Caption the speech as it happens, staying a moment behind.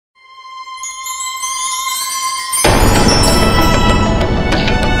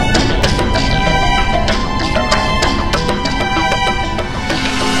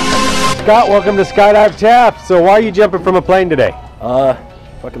Scott. Welcome to Skydive Taft. So why are you jumping from a plane today?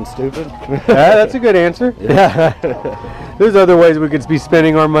 Fucking stupid. That's a good answer. Yeah. There's other ways we could be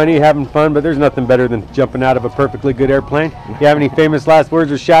spending our money, having fun, but there's nothing better than jumping out of a perfectly good airplane. You have any famous last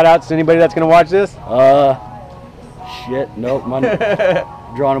words or shout outs to anybody that's going to watch this? Shit, nope,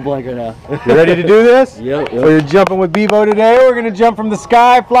 drawing a blank right now. You ready to do this? Yep. So you're jumping with Bevo today. We're going to jump from the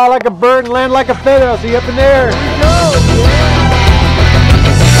sky, fly like a bird, and land like a feather. I'll see you up in there. Here we go.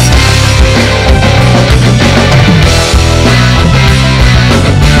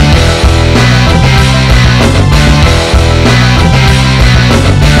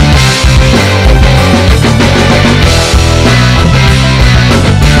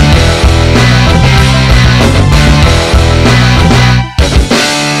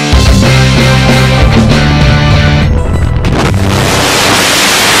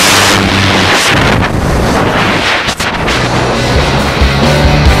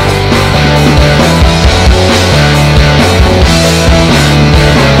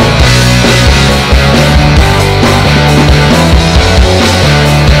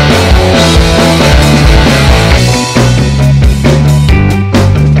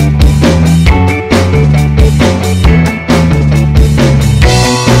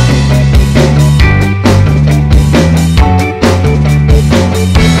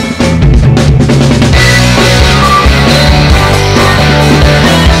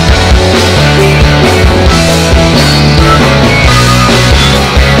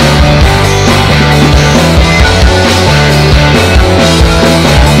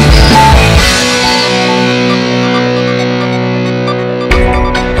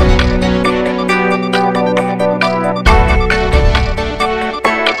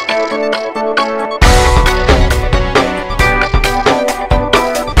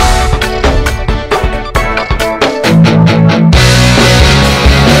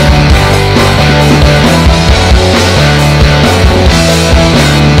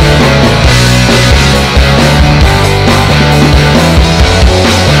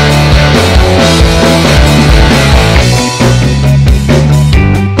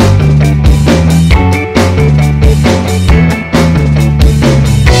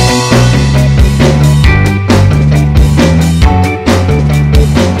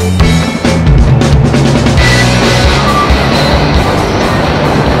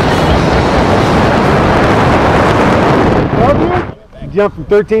 Jumped from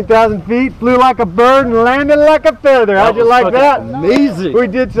 13,000 feet, flew like a bird, and landed like a feather. How'd you like that? Amazing. We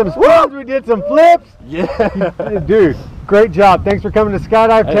did some spins, we did some flips. Yeah. Dude, great job. Thanks for coming to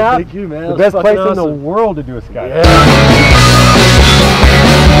Skydive Taft. Thank you, man. The best place in the world to do a skydive. Yeah.